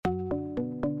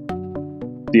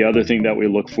The other thing that we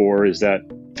look for is that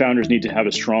founders need to have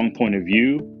a strong point of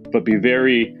view, but be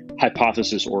very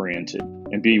hypothesis oriented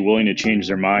and be willing to change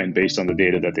their mind based on the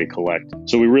data that they collect.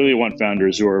 So we really want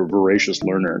founders who are voracious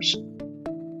learners.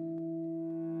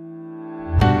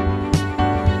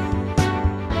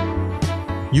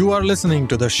 You are listening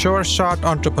to The Sure Shot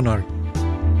Entrepreneur,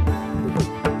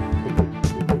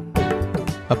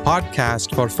 a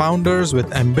podcast for founders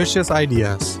with ambitious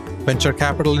ideas. Venture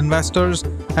capital investors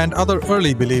and other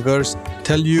early believers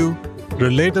tell you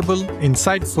relatable,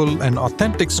 insightful, and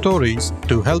authentic stories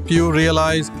to help you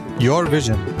realize your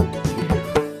vision.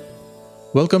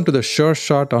 Welcome to The Sure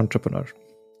Shot Entrepreneur.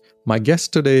 My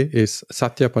guest today is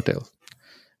Satya Patel.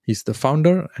 He's the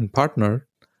founder and partner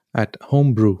at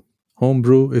Homebrew.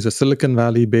 Homebrew is a Silicon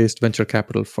Valley-based venture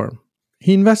capital firm.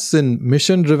 He invests in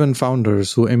mission-driven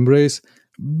founders who embrace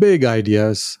big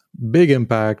ideas, big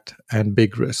impact, and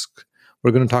big risk.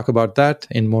 We're going to talk about that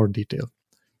in more detail.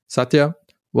 Satya,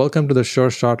 welcome to the Sure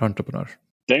Shot Entrepreneur.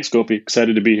 Thanks, Gopi.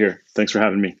 Excited to be here. Thanks for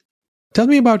having me. Tell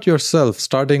me about yourself,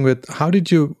 starting with how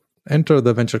did you enter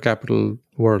the venture capital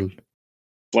world?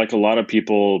 Like a lot of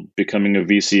people, becoming a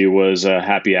VC was a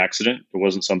happy accident. It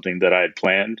wasn't something that I had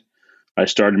planned. I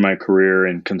started my career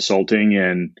in consulting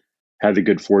and had the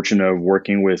good fortune of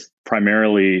working with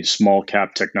primarily small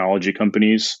cap technology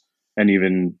companies, and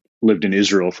even lived in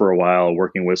Israel for a while,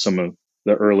 working with some of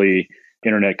the early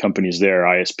internet companies there,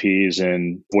 ISPs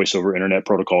and voice over internet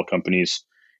protocol companies.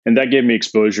 And that gave me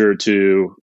exposure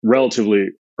to relatively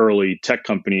early tech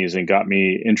companies and got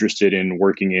me interested in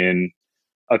working in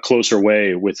a closer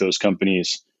way with those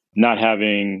companies. Not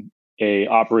having a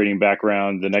operating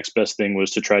background, the next best thing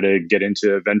was to try to get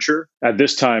into venture. At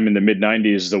this time in the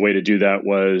mid-90s, the way to do that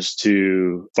was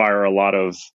to fire a lot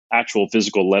of actual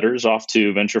physical letters off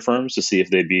to venture firms to see if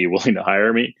they'd be willing to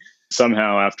hire me.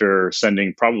 Somehow, after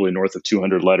sending probably north of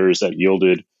 200 letters, that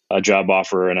yielded a job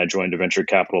offer, and I joined a venture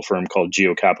capital firm called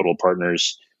Geo Capital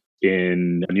Partners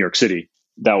in New York City.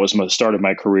 That was the start of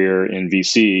my career in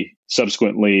VC.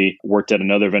 Subsequently, worked at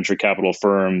another venture capital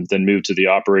firm, then moved to the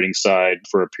operating side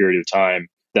for a period of time.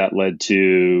 That led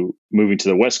to moving to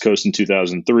the West Coast in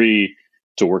 2003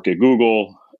 to work at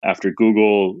Google. After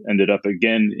Google, ended up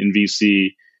again in VC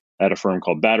at a firm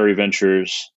called Battery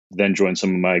Ventures, then joined some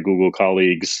of my Google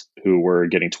colleagues who were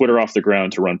getting Twitter off the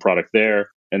ground to run product there.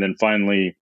 And then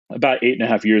finally, about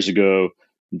 8.5 years ago,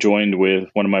 joined with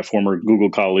one of my former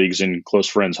Google colleagues and close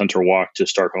friends, Hunter Walk, to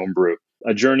start Homebrew.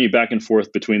 A journey back and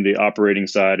forth between the operating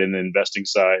side and the investing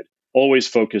side, always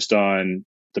focused on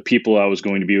the people I was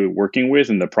going to be working with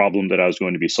and the problem that I was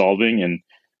going to be solving. And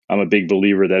I'm a big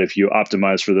believer that if you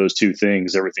optimize for those two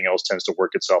things, everything else tends to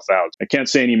work itself out. I can't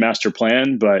say any master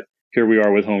plan, but here we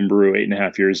are with Homebrew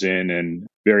 8.5 years in, and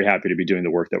very happy to be doing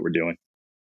the work that we're doing.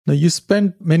 Now, you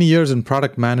spent many years in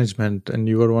product management, and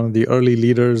you were one of the early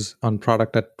leaders on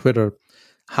product at Twitter.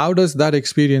 How does that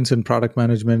experience in product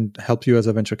management help you as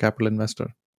a venture capital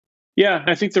investor? Yeah,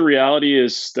 I think the reality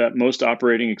is that most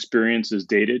operating experience is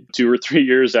dated 2 or 3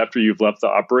 years after you've left the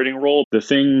operating role. The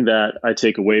thing that I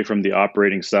take away from the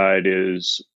operating side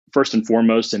is, first and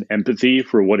foremost, an empathy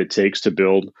for what it takes to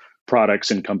build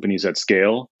products and companies at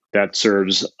scale. That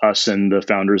serves us and the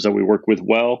founders that we work with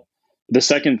well. The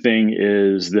second thing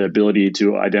is the ability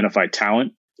to identify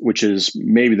talent, which is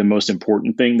maybe the most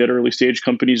important thing that early stage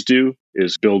companies do,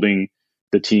 is building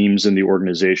the teams and the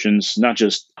organizations, not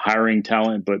just hiring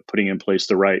talent, but putting in place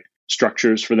the right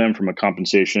structures for them from a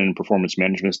compensation and performance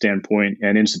management standpoint,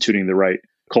 and instituting the right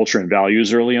culture and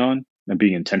values early on and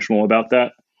being intentional about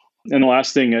that. And the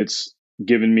last thing it's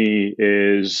given me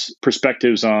is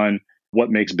perspectives on what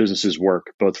makes businesses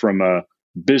work, both from a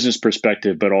business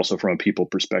perspective, but also from a people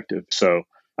perspective. So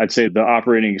I'd say the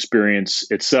operating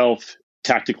experience itself,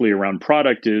 tactically around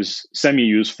product, is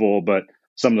semi-useful, but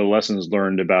some of the lessons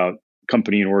learned about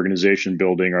company and organization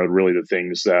building are really the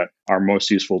things that are most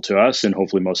useful to us and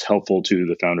hopefully most helpful to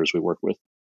the founders we work with.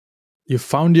 You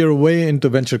found your way into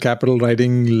venture capital,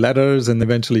 writing letters, and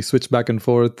eventually switched back and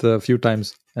forth a few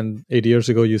times. And 8 years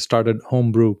ago, you started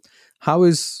Homebrew. How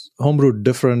is Homebrew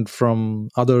different from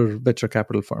other venture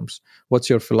capital firms?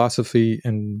 What's your philosophy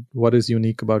and what is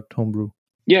unique about Homebrew?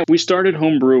 Yeah, we started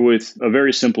Homebrew with a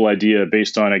very simple idea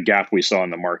based on a gap we saw in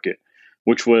the market,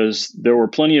 which was there were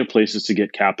plenty of places to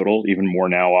get capital, even more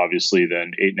now, obviously,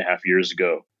 than 8.5 years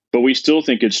ago. But we still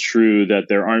think it's true that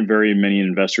there aren't very many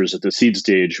investors at the seed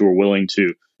stage who are willing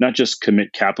to not just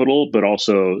commit capital, but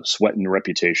also sweat and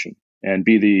reputation and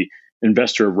be the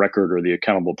investor of record or the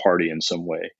accountable party in some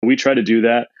way. We try to do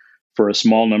that for a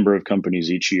small number of companies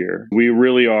each year. We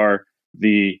really are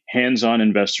the hands-on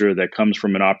investor that comes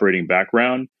from an operating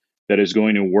background that is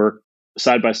going to work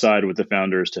side by side with the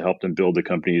founders to help them build the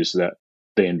companies that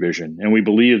they envision. And we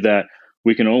believe that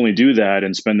we can only do that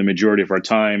and spend the majority of our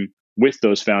time with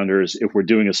those founders if we're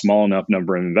doing a small enough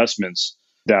number of investments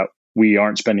that we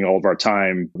aren't spending all of our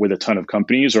time with a ton of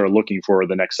companies or looking for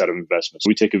the next set of investments.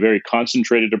 We take a very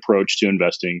concentrated approach to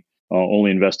investing,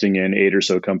 only investing in 8 or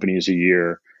so companies a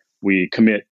year. We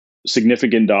commit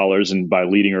significant dollars, and by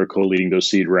leading or co-leading those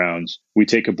seed rounds, we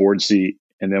take a board seat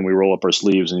and then we roll up our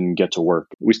sleeves and get to work.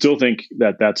 We still think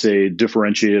that that's a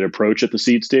differentiated approach at the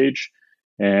seed stage,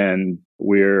 and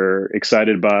we're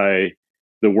excited by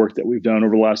the work that we've done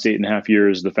over the last 8.5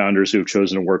 years, the founders who have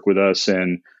chosen to work with us,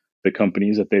 and the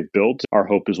companies that they've built. Our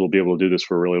hope is we'll be able to do this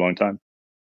for a really long time.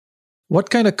 What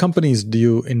kind of companies do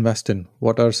you invest in?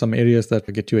 What are some areas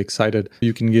that get you excited?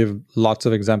 You can give lots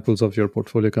of examples of your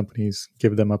portfolio companies,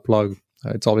 give them a plug.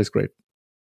 It's always great.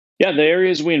 Yeah, the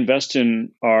areas we invest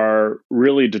in are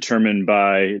really determined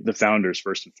by the founders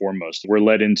first and foremost. We're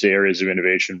led into areas of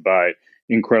innovation by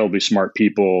incredibly smart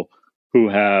people who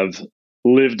have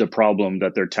lived a problem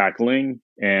that they're tackling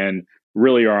and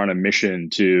really are on a mission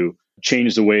to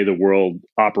change the way the world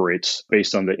operates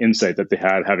based on the insight that they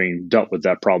had having dealt with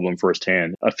that problem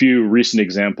firsthand. A few recent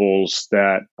examples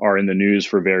that are in the news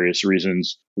for various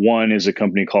reasons. One is a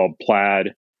company called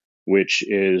Plaid, which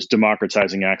is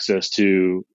democratizing access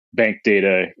to bank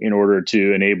data in order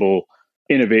to enable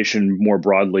innovation more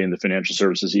broadly in the financial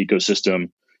services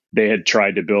ecosystem. They had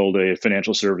tried to build a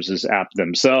financial services app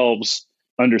themselves,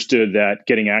 understood that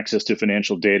getting access to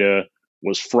financial data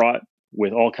was fraught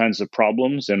with all kinds of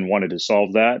problems and wanted to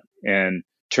solve that, and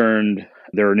turned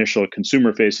their initial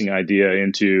consumer-facing idea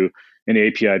into an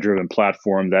API-driven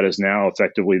platform that is now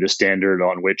effectively the standard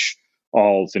on which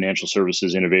all financial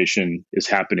services innovation is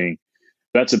happening.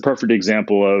 That's a perfect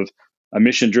example of a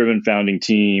mission-driven founding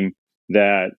team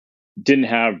that didn't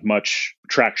have much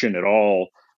traction at all,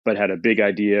 but had a big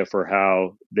idea for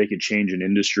how they could change an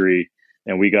industry.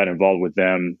 And we got involved with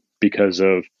them because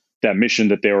of that mission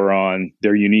that they were on,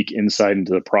 their unique insight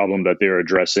into the problem that they were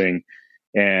addressing,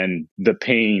 and the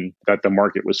pain that the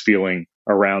market was feeling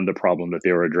around the problem that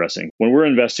they were addressing. When we're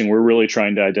investing, we're really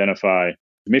trying to identify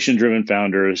mission-driven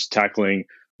founders tackling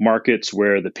markets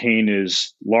where the pain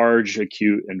is large,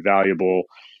 acute, and valuable,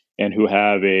 and who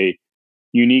have a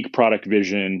unique product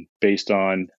vision based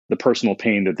on the personal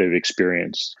pain that they've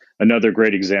experienced. Another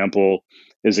great example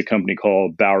is a company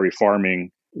called Bowery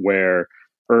Farming, where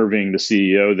Irving, the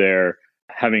CEO there,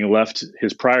 having left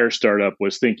his prior startup,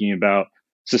 was thinking about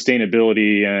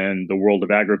sustainability and the world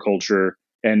of agriculture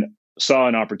and saw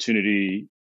an opportunity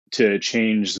to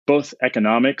change both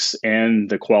economics and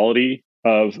the quality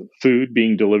of food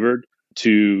being delivered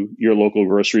to your local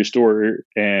grocery store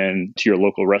and to your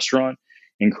local restaurant,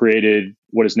 and created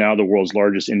what is now the world's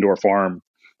largest indoor farm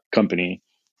company.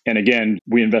 And again,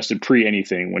 we invested pre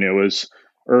anything when it was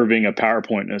Irving, a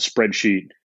PowerPoint and a spreadsheet.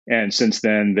 And since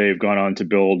then, they've gone on to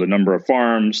build a number of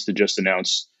farms, to just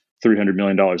announce $300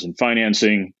 million in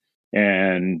financing,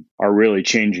 and are really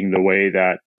changing the way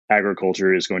that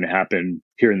agriculture is going to happen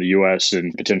here in the US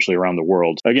and potentially around the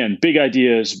world. Again, big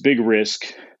ideas, big risk,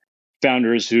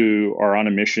 founders who are on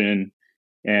a mission,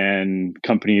 and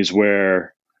companies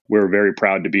where we're very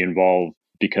proud to be involved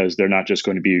because they're not just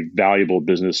going to be valuable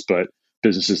business, but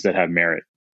businesses that have merit.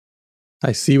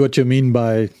 I see what you mean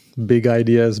by big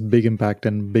ideas, big impact,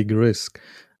 and big risk.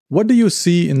 What do you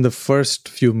see in the first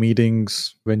few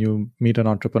meetings when you meet an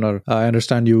entrepreneur? I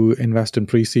understand you invest in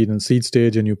pre-seed and seed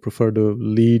stage, and you prefer to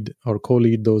lead or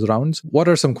co-lead those rounds. What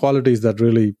are some qualities that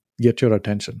really get your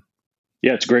attention?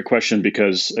 Yeah, it's a great question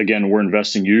because, again, we're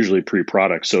investing usually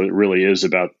pre-product. So it really is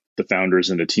about the founders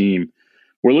and the team.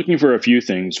 We're looking for a few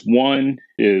things. One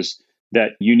is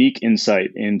that unique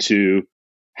insight into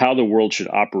how the world should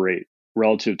operate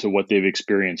relative to what they've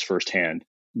experienced firsthand.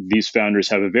 These founders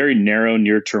have a very narrow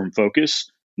near-term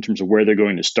focus in terms of where they're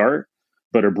going to start,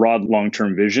 but a broad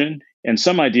long-term vision and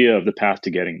some idea of the path to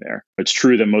getting there. It's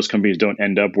true that most companies don't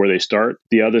end up where they start.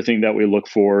 The other thing that we look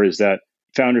for is that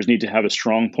founders need to have a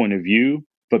strong point of view,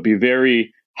 but be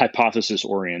very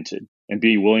hypothesis-oriented and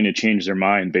be willing to change their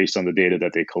mind based on the data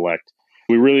that they collect.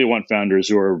 We really want founders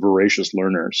who are voracious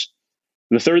learners.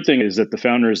 The third thing is that the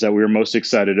founders that we're most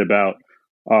excited about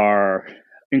are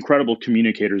incredible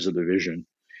communicators of the vision.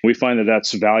 We find that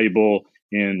that's valuable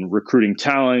in recruiting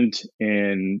talent,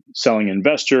 in selling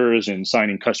investors, in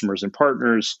signing customers and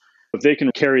partners. If they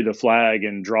can carry the flag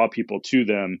and draw people to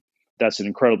them, that's an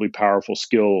incredibly powerful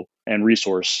skill and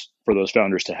resource for those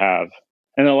founders to have.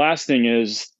 And the last thing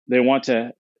is they want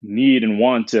a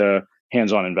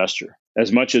hands-on investor.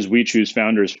 As much as we choose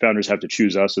founders have to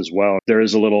choose us as well. There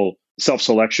is a little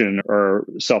self-selection or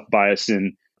self-bias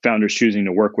in founders choosing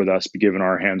to work with us, given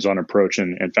our hands-on approach,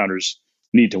 and founders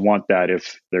need to want that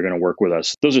if they're going to work with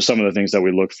us. Those are some of the things that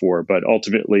we look for, but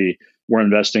ultimately we're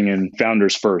investing in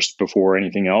founders first before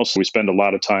anything else. We spend a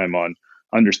lot of time on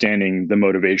understanding the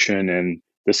motivation and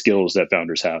the skills that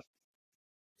founders have.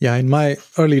 Yeah, in my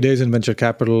early days in venture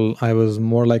capital, I was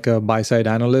more like a buy-side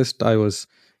analyst. I was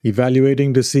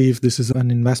evaluating to see if this is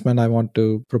an investment I want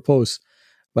to propose.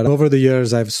 But over the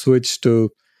years, I've switched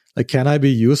to, like, can I be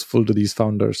useful to these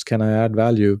founders? Can I add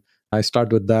value? I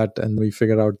start with that and we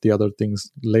figure out the other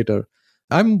things later.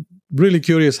 I'm really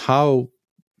curious how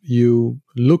you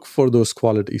look for those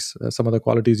qualities. Some of the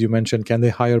qualities you mentioned, can they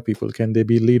hire people? Can they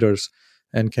be leaders?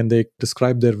 And can they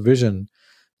describe their vision?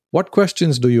 What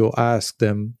questions do you ask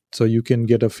them so you can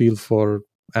get a feel for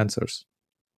answers?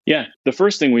 Yeah, the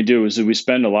first thing we do is that we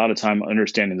spend a lot of time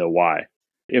understanding the why.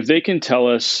 If they can tell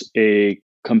us a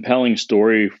compelling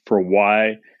story for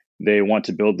why they want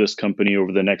to build this company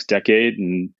over the next decade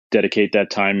and dedicate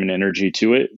that time and energy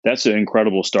to it, that's an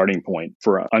incredible starting point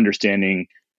for understanding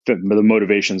the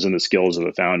motivations and the skills of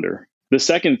a founder. The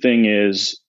second thing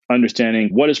is understanding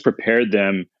what has prepared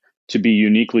them to be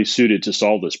uniquely suited to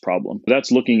solve this problem.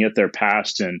 That's looking at their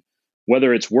past, and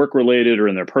whether it's work related or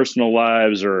in their personal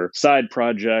lives or side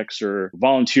projects or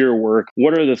volunteer work,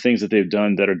 what are the things that they've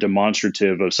done that are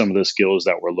demonstrative of some of the skills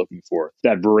that we're looking for?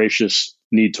 That voracious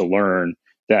need to learn,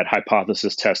 that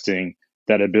hypothesis testing,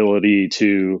 that ability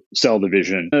to sell the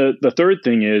vision. The third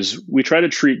thing is we try to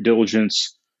treat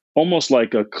diligence almost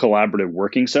like a collaborative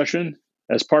working session.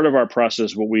 As part of our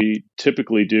process, what we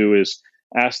typically do is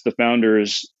ask the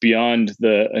founders beyond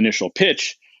the initial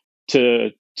pitch to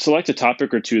select a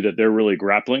topic or two that they're really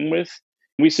grappling with.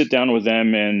 We sit down with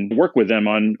them and work with them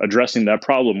on addressing that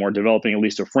problem or developing at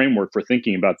least a framework for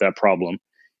thinking about that problem.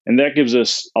 And that gives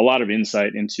us a lot of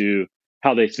insight into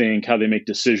how they think, how they make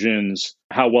decisions,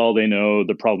 how well they know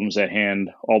the problems at hand,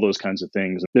 all those kinds of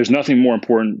things. There's nothing more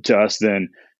important to us than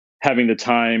having the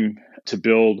time to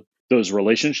build those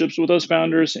relationships with those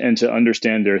founders and to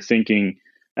understand their thinking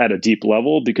at a deep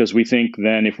level, because we think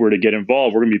then if we're to get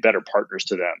involved, we're going to be better partners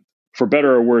to them. For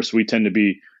better or worse, we tend to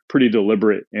be pretty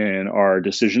deliberate in our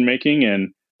decision making and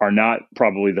are not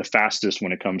probably the fastest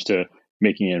when it comes to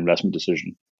making an investment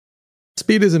decision.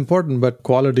 Speed is important, but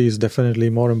quality is definitely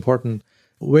more important.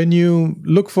 When you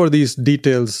look for these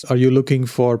details, are you looking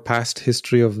for past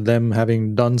history of them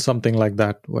having done something like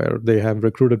that, where they have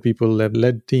recruited people, they've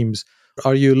led teams?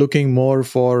 Are you looking more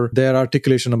for their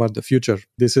articulation about the future?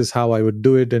 This is how I would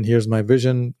do it, and here's my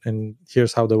vision, and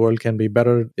here's how the world can be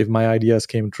better if my ideas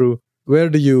came true. Where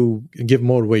do you give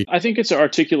more weight? I think it's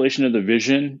articulation of the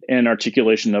vision and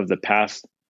articulation of the path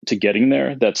to getting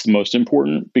there that's the most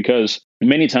important, because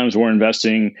many times we're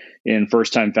investing in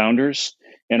first-time founders,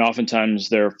 and oftentimes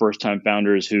they're first-time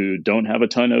founders who don't have a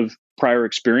ton of prior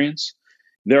experience.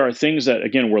 There are things that,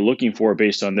 again, we're looking for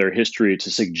based on their history to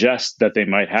suggest that they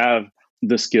might have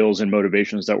the skills and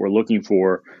motivations that we're looking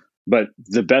for. But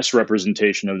the best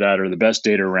representation of that, or the best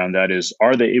data around that, is,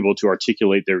 are they able to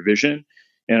articulate their vision?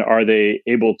 And are they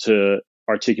able to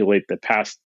articulate the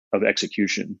path of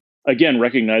execution? Again,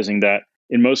 recognizing that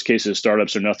in most cases,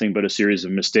 startups are nothing but a series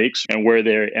of mistakes, and where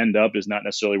they end up is not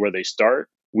necessarily where they start.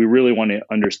 We really want to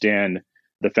understand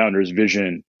the founder's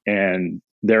vision and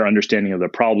their understanding of the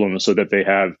problem so that they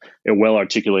have a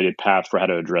well-articulated path for how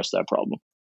to address that problem.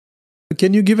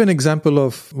 Can you give an example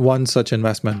of one such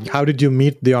investment? How did you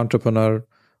meet the entrepreneur?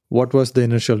 What was the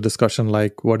initial discussion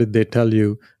like? What did they tell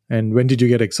you? And when did you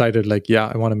get excited, like,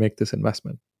 yeah, I want to make this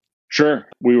investment? Sure.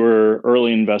 We were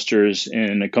early investors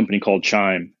in a company called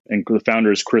Chime, and the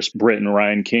founders, Chris Britt and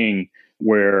Ryan King,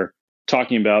 were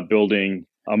talking about building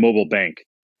a mobile bank,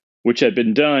 which had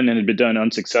been done and had been done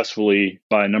unsuccessfully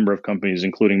by a number of companies,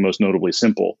 including most notably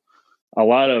Simple. A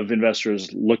lot of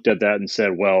investors looked at that and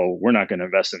said, well, we're not going to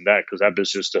invest in that because that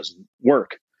business doesn't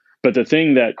work. But the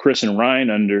thing that Chris and Ryan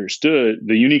understood,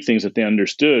 the unique things that they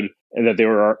understood and that they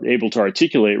were able to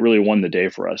articulate, really won the day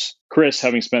for us. Chris,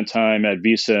 having spent time at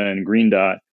Visa and Green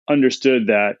Dot, understood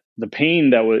that the pain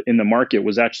that was in the market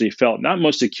was actually felt not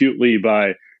most acutely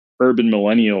by urban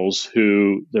millennials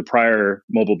who the prior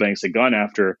mobile banks had gone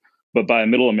after, but by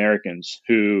middle Americans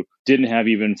who didn't have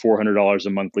even $400 a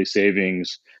monthly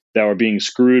savings, that were being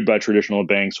screwed by traditional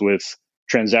banks with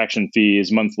transaction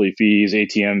fees, monthly fees,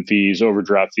 ATM fees,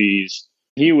 overdraft fees.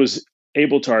 He was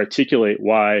able to articulate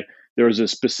why there was a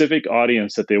specific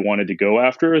audience that they wanted to go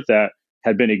after that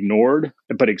had been ignored,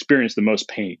 but experienced the most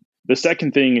pain. The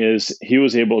second thing is he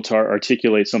was able to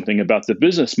articulate something about the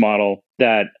business model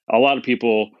that a lot of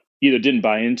people either didn't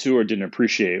buy into or didn't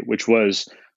appreciate, which was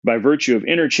by virtue of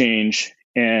interchange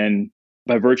and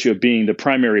by virtue of being the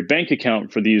primary bank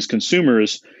account for these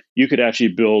consumers, you could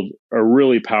actually build a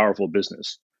really powerful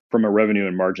business from a revenue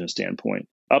and margin standpoint.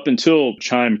 Up until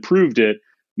Chime proved it,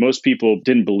 most people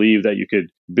didn't believe that you could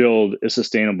build a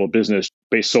sustainable business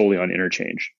based solely on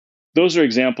interchange. Those are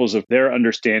examples of their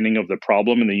understanding of the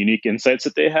problem and the unique insights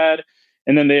that they had.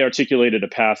 And then they articulated a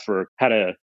path for how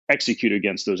to execute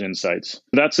against those insights.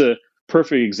 That's a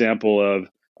perfect example of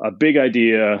a big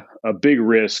idea, a big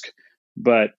risk,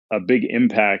 but a big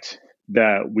impact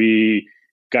that we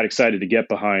got excited to get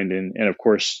behind. And of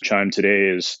course, Chime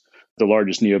today is the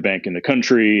largest neobank in the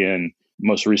country and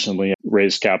most recently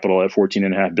raised capital at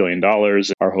 $14.5 billion.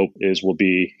 Our hope is we'll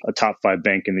be a top 5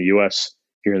 bank in the US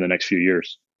here in the next few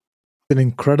years. An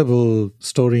incredible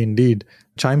story indeed.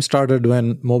 Chime started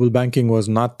when mobile banking was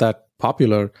not that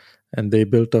popular, and they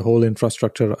built a whole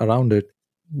infrastructure around it.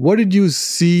 What did you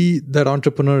see that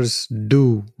entrepreneurs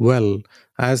do well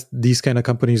as these kind of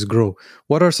companies grow?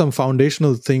 What are some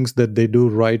foundational things that they do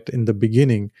right in the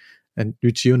beginning, and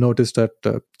which you noticed at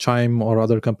Chime or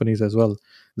other companies as well,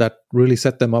 that really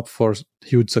set them up for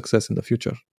huge success in the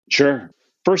future? Sure.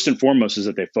 First and foremost is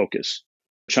that they focus.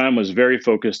 Chime was very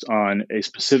focused on a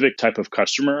specific type of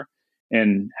customer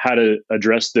and how to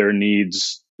address their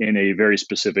needs in a very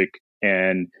specific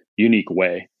and unique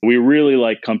way. We really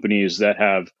like companies that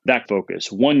have that focus,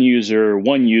 one user,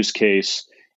 one use case,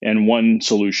 and one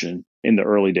solution in the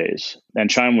early days. And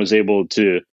Chime was able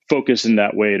to focus in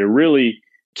that way to really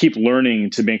keep learning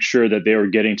to make sure that they were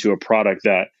getting to a product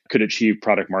that could achieve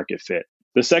product market fit.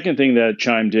 The second thing that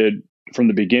Chime did from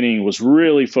the beginning was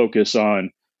really focus on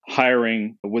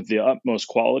hiring with the utmost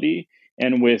quality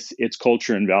and with its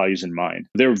culture and values in mind.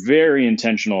 They're very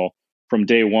intentional from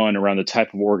day one around the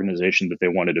type of organization that they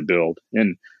wanted to build.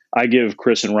 And I give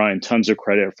Chris and Ryan tons of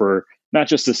credit for not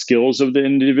just the skills of the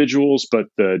individuals, but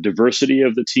the diversity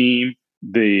of the team,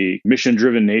 the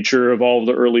mission-driven nature of all of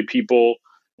the early people.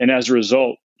 And as a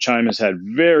result, Chime has had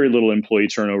very little employee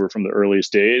turnover from the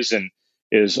earliest days and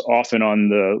is often on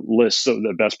the list of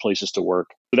the best places to work.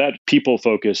 So that people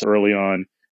focus early on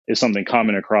is something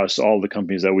common across all the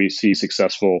companies that we see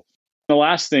successful. The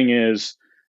last thing is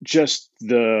just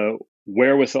the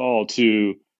wherewithal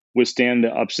to withstand the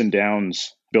ups and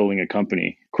downs building a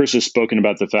company. Chris has spoken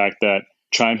about the fact that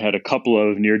Chime had a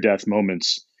couple of near-death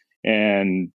moments,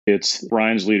 and it's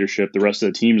Ryan's leadership, the rest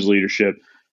of the team's leadership,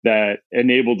 that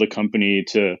enabled the company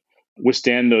to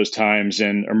withstand those times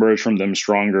and emerge from them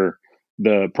stronger.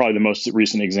 Probably the most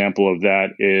recent example of that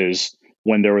is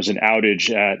when there was an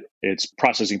outage at its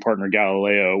processing partner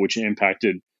Galileo, which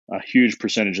impacted a huge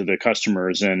percentage of the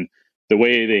customers. And the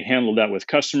way they handled that with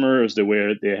customers, the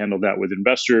way they handled that with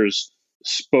investors,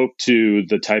 spoke to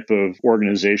the type of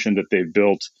organization that they've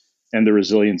built and the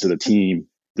resilience of the team.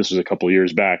 This was a couple of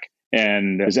years back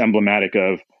and is emblematic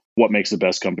of what makes the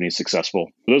best companies successful.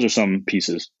 Those are some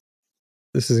pieces.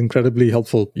 This is incredibly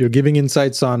helpful. You're giving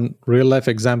insights on real life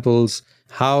examples,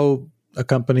 how a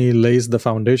company lays the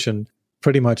foundation.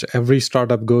 Pretty much every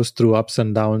startup goes through ups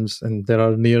and downs, and there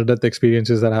are near-death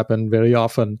experiences that happen very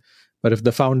often. But if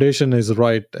the foundation is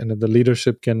right and if the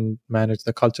leadership can manage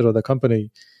the culture of the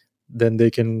company, then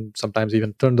they can sometimes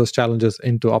even turn those challenges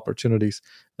into opportunities.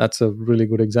 That's a really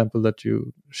good example that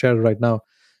you shared right now.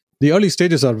 The early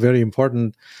stages are very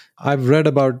important. I've read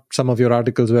about some of your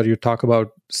articles where you talk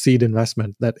about seed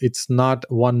investment, that it's not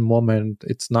one moment.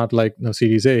 It's not like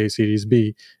Series A, Series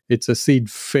B. It's a seed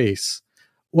phase.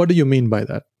 What do you mean by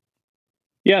that?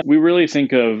 Yeah, we really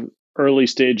think of early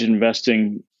stage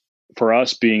investing for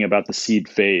us being about the seed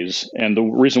phase. And the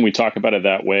reason we talk about it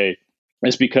that way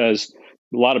is because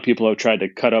a lot of people have tried to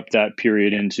cut up that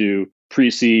period into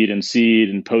pre-seed and seed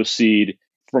and post-seed.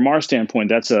 From our standpoint,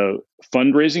 that's a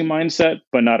fundraising mindset,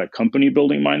 but not a company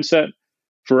building mindset.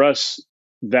 For us,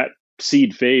 that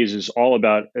seed phase is all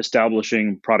about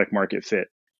establishing product market fit.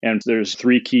 And there's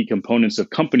 3 key components of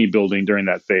company building during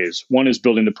that phase. 1 is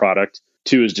building the product,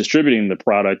 2 is distributing the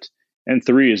product, and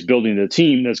 3 is building the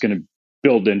team that's going to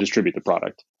build and distribute the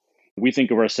product. We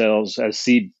think of ourselves as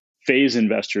seed phase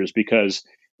investors because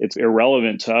it's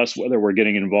irrelevant to us whether we're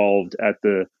getting involved at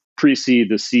the pre-seed,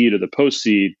 the seed, or the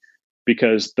post-seed,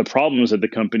 because the problems that the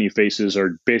company faces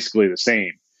are basically the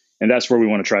same. And that's where we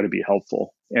want to try to be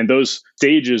helpful. And those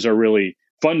stages are really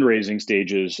fundraising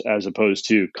stages as opposed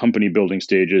to company building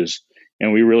stages.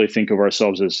 And we really think of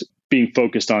ourselves as being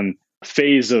focused on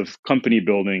phase of company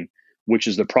building, which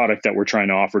is the product that we're trying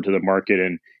to offer to the market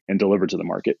and deliver to the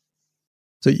market.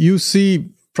 So you see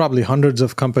probably hundreds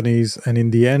of companies, and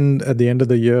at the end of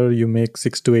the year, you make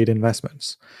 6 to 8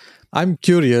 investments. I'm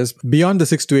curious, beyond the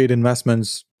 6 to 8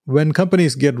 investments, when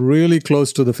companies get really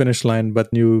close to the finish line, but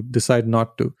you decide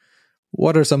not to,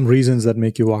 What are some reasons that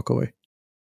make you walk away?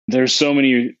 There's so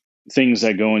many things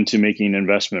that go into making an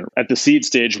investment. At the seed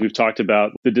stage, we've talked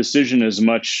about the decision as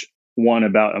much one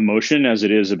about emotion as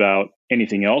it is about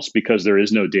anything else because there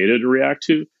is no data to react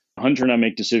to. Hunter and I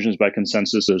make decisions by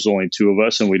consensus. There's only two of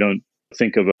us, and we don't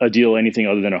think of a deal anything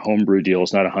other than a homebrew deal.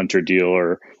 It's not a Hunter deal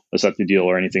or a Satya deal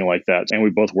or anything like that. And we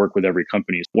both work with every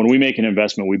company. When we make an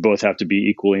investment, we both have to be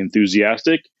equally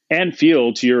enthusiastic and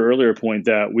feel, to your earlier point,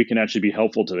 that we can actually be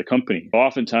helpful to the company.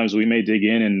 Oftentimes, we may dig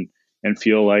in and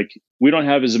feel like we don't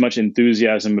have as much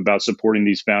enthusiasm about supporting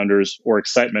these founders or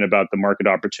excitement about the market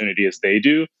opportunity as they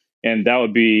do. And that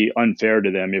would be unfair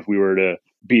to them if we were to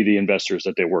be the investors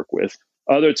that they work with.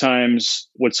 Other times,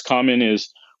 what's common is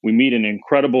we meet an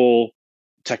incredible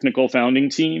technical founding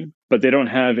team, but they don't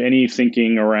have any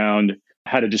thinking around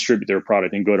how to distribute their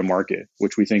product and go to market,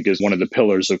 which we think is one of the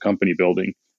pillars of company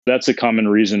building. That's a common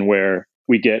reason where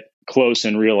we get close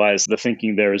and realize the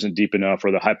thinking there isn't deep enough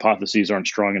or the hypotheses aren't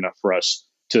strong enough for us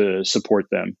to support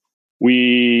them.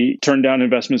 We turn down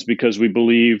investments because we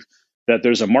believe that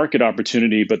there's a market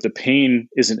opportunity, but the pain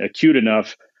isn't acute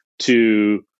enough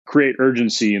to create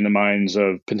urgency in the minds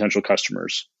of potential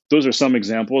customers. Those are some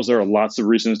examples. There are lots of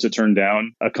reasons to turn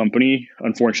down a company.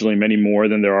 Unfortunately, many more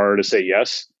than there are to say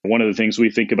yes. One of the things we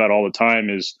think about all the time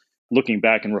is looking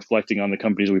back and reflecting on the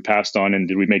companies we passed on and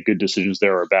did we make good decisions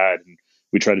there or bad? And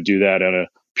we try to do that on a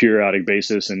periodic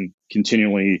basis and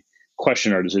continually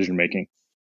question our decision making.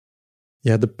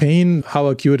 Yeah, the pain, how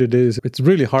acute it is, it's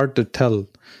really hard to tell.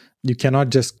 You cannot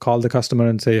just call the customer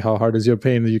and say, how hard is your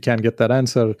pain? You can't get that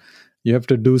answer. You have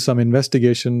to do some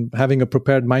investigation. Having a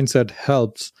prepared mindset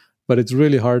helps, but it's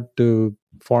really hard to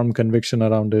form conviction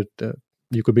around it.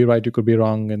 You could be right, you could be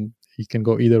wrong, and it can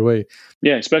go either way.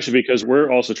 Yeah, especially because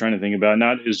we're also trying to think about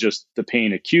not is just the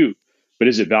pain acute, but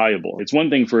is it valuable? It's one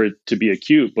thing for it to be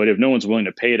acute, but if no one's willing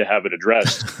to pay to have it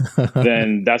addressed,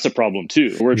 then that's a problem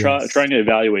too. We're trying to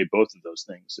evaluate both of those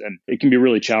things. And it can be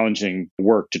really challenging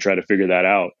work to try to figure that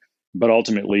out. But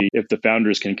ultimately, if the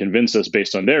founders can convince us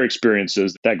based on their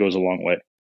experiences, that goes a long way.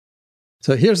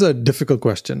 So here's a difficult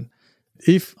question.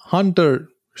 If Hunter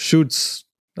shoots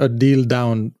a deal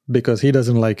down because he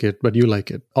doesn't like it, but you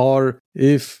like it, or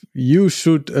if you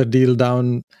shoot a deal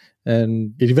down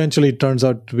and it eventually turns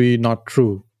out to be not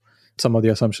true, some of the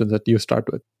assumptions that you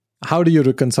start with, how do you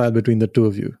reconcile between the two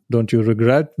of you? Don't you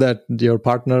regret that your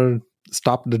partner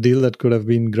stopped the deal that could have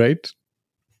been great?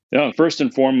 Yeah, first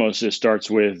and foremost, it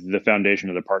starts with the foundation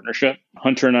of the partnership.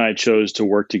 Hunter and I chose to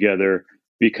work together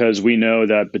because we know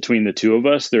that between the two of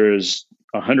us, there is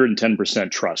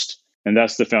 110% trust. And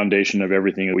that's the foundation of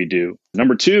everything that we do.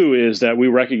 Number two is that we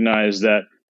recognize that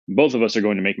both of us are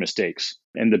going to make mistakes.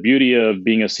 And the beauty of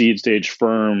being a seed stage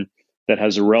firm that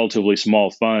has a relatively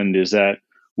small fund is that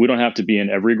we don't have to be in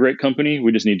every great company.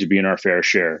 We just need to be in our fair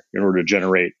share in order to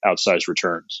generate outsized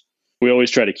returns. We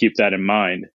always try to keep that in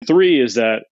mind. Three is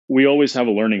that we always have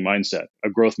a learning mindset, a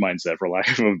growth mindset, for lack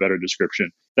of a better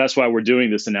description. That's why we're doing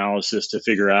this analysis to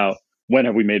figure out when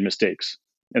have we made mistakes.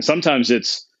 And sometimes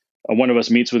it's one of us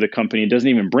meets with a company, doesn't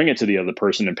even bring it to the other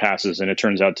person and passes, and it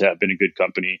turns out to have been a good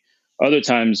company. Other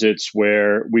times it's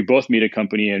where we both meet a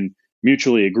company and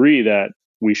mutually agree that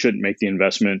we shouldn't make the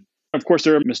investment. Of course,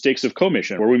 there are mistakes of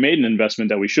commission where we made an investment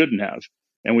that we shouldn't have,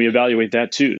 and we evaluate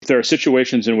that too. If there are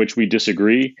situations in which we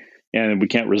disagree and we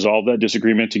can't resolve that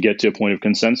disagreement to get to a point of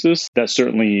consensus, that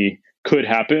certainly could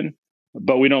happen.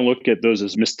 But we don't look at those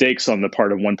as mistakes on the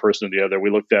part of one person or the other. We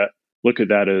look at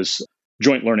that as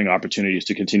joint learning opportunities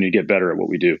to continue to get better at what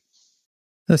we do.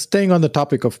 Now, staying on the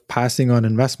topic of passing on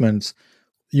investments,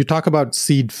 you talk about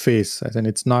seed phase, and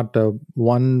it's not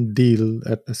one deal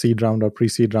at a seed round or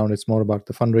pre-seed round. It's more about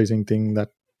the fundraising thing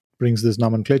that brings this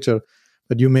nomenclature.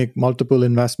 But you make multiple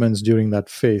investments during that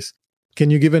phase. Can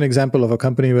you give an example of a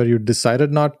company where you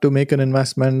decided not to make an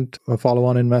investment, a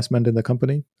follow-on investment in the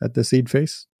company at the seed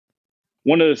phase?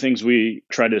 One of the things we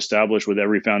try to establish with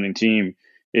every founding team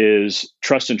is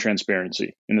trust and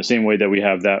transparency in the same way that we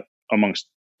have that amongst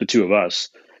the two of us.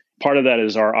 Part of that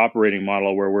is our operating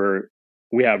model where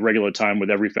we have regular time with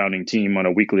every founding team on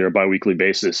a weekly or biweekly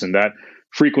basis. And that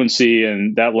frequency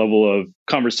and that level of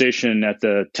conversation at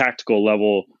the tactical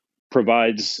level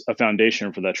provides a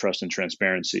foundation for that trust and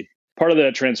transparency. Part of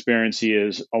that transparency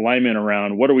is alignment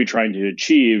around what are we trying to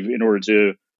achieve in order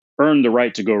to earn the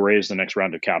right to go raise the next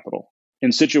round of capital.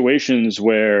 In situations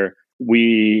where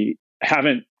we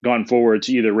haven't gone forward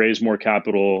to either raise more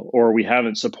capital or we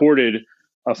haven't supported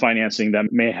a financing that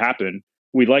may happen,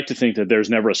 we'd like to think that there's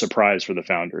never a surprise for the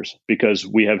founders because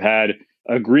we have had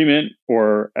agreement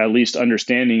or at least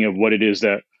understanding of what it is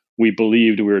that we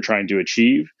believed we were trying to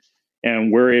achieve.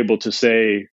 And we're able to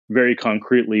say very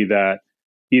concretely that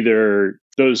either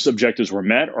those objectives were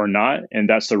met or not. And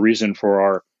that's the reason for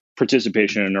our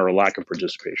participation or lack of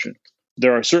participation.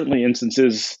 There are certainly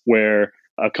instances where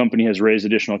a company has raised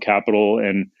additional capital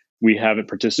and we haven't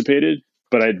participated,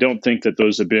 but I don't think that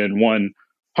those have been, one,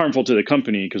 harmful to the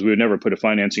company because we would never put a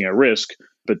financing at risk,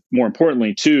 but more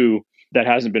importantly, two, that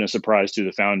hasn't been a surprise to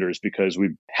the founders because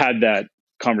we've had that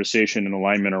conversation and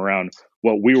alignment around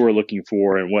what we were looking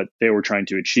for and what they were trying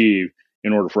to achieve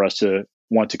in order for us to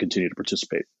want to continue to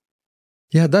participate.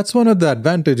 Yeah, that's one of the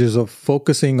advantages of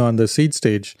focusing on the seed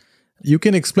stage. You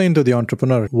can explain to the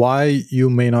entrepreneur why you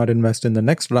may not invest in the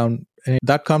next round. And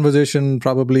that conversation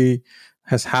probably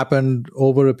has happened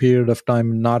over a period of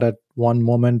time, not at one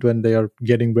moment when they are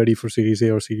getting ready for Series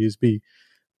A or Series B.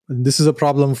 This is a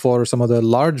problem for some of the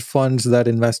large funds that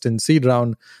invest in seed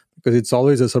round because it's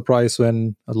always a surprise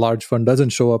when a large fund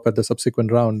doesn't show up at the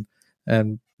subsequent round.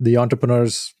 And the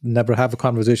entrepreneurs never have a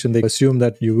conversation. They assume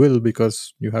that you will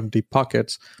because you have deep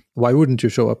pockets. Why wouldn't you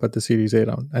show up at the Series A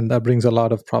round? And that brings a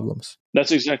lot of problems.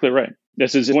 That's exactly right.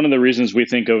 This is one of the reasons we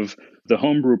think of the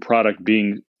Homebrew product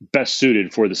being best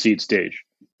suited for the seed stage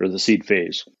or the seed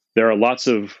phase. There are lots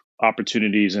of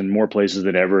opportunities in more places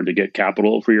than ever to get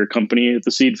capital for your company at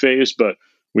the seed phase, but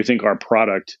we think our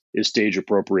product is stage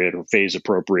appropriate or phase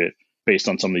appropriate based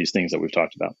on some of these things that we've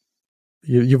talked about.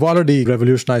 You've already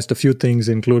revolutionized a few things,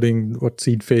 including what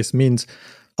seed phase means.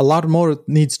 A lot more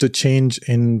needs to change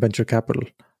in venture capital.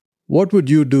 What would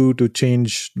you do to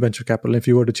change venture capital? If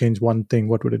you were to change one thing,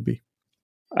 what would it be?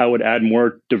 I would add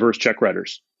more diverse check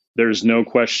writers. There's no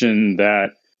question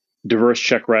that diverse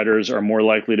check writers are more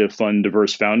likely to fund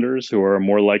diverse founders who are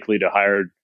more likely to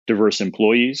hire diverse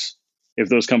employees. If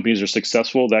those companies are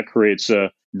successful, that creates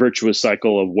a virtuous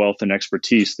cycle of wealth and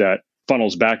expertise that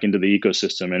funnels back into the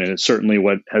ecosystem. And it's certainly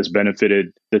what has benefited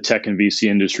the tech and VC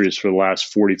industries for the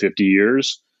last 40, 50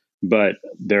 years. But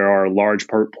there are large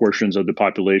portions of the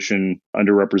population,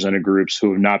 underrepresented groups,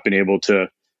 who have not been able to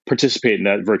participate in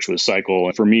that virtuous cycle.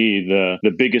 And for me,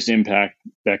 the biggest impact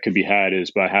that could be had is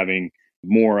by having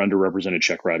more underrepresented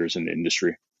check writers in the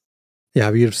industry. Yeah,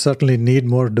 we certainly need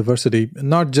more diversity,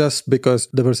 not just because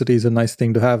diversity is a nice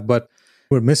thing to have, but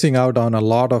we're missing out on a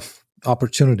lot of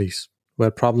opportunities where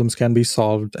problems can be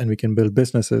solved and we can build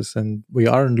businesses. And we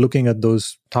aren't looking at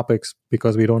those topics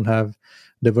because we don't have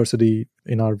diversity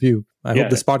in our view. I hope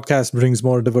this podcast brings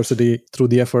more diversity through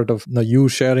the effort of you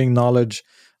sharing knowledge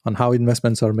on how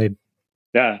investments are made.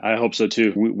 Yeah, I hope so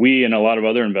too. We and a lot of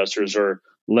other investors are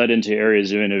led into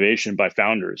areas of innovation by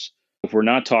founders. If we're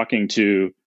not talking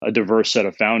to a diverse set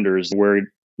of founders, we're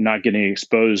not getting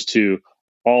exposed to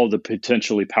all the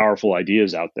potentially powerful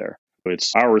ideas out there.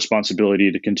 It's our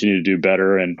responsibility to continue to do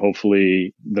better and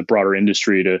hopefully the broader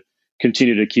industry to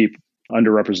continue to keep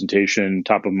underrepresentation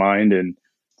top of mind and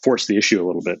force the issue a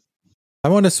little bit. I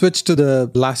want to switch to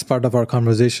the last part of our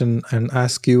conversation and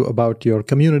ask you about your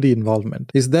community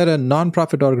involvement. Is there a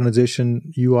nonprofit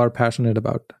organization you are passionate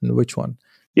about, and which one?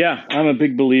 Yeah, I'm a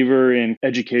big believer in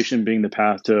education being the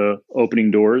path to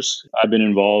opening doors. I've been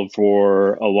involved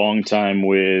for a long time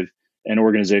with an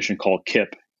organization called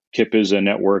KIP. KIP is a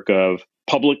network of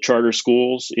public charter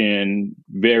schools in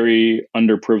very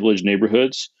underprivileged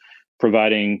neighborhoods,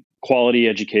 providing quality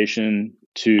education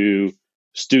to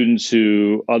students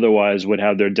who otherwise would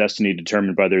have their destiny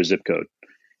determined by their zip code.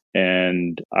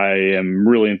 And I am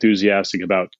really enthusiastic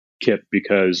about KIP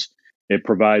because it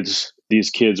provides these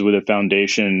kids with a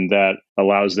foundation that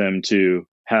allows them to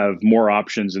have more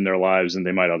options in their lives than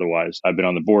they might otherwise. I've been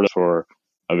on the board for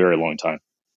a very long time.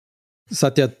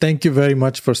 Satya, thank you very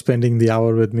much for spending the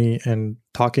hour with me and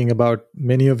talking about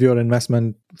many of your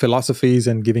investment philosophies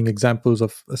and giving examples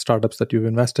of startups that you've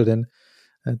invested in.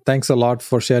 And thanks a lot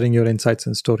for sharing your insights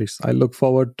and stories. I look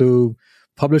forward to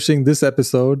publishing this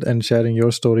episode and sharing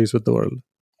your stories with the world.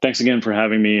 Thanks again for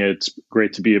having me. It's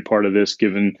great to be a part of this,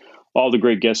 given all the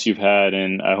great guests you've had,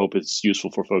 and I hope it's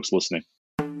useful for folks listening.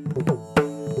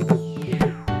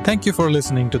 Thank you for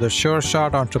listening to The Sure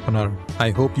Shot Entrepreneur. I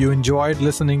hope you enjoyed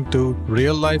listening to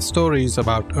real-life stories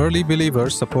about early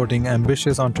believers supporting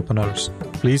ambitious entrepreneurs.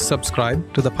 Please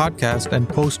subscribe to the podcast and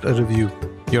post a review.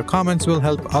 Your comments will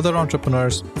help other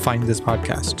entrepreneurs find this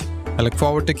podcast. I look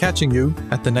forward to catching you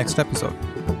at the next episode.